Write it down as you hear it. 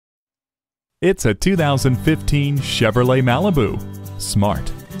It's a 2015 Chevrolet Malibu.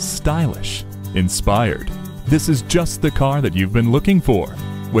 Smart, stylish, inspired. This is just the car that you've been looking for.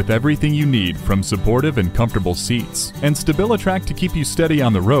 With everything you need, from supportive and comfortable seats and StabiliTrak to keep you steady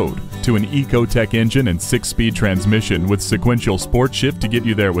on the road, to an Ecotec engine and 6-speed transmission with sequential sport shift to get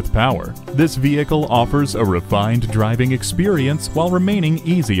you there with power, this vehicle offers a refined driving experience while remaining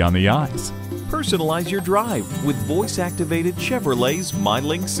easy on the eyes. Personalize your drive with voice-activated Chevrolet's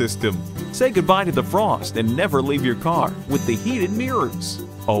MyLink system. Say goodbye to the frost and never leave your car with the heated mirrors.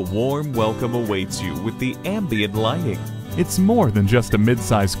 A warm welcome awaits you with the ambient lighting. It's more than just a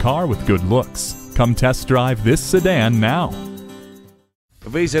mid-size car with good looks. Come test drive this sedan now.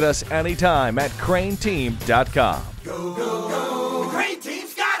 Visit us anytime at crainteam.com. Go, go.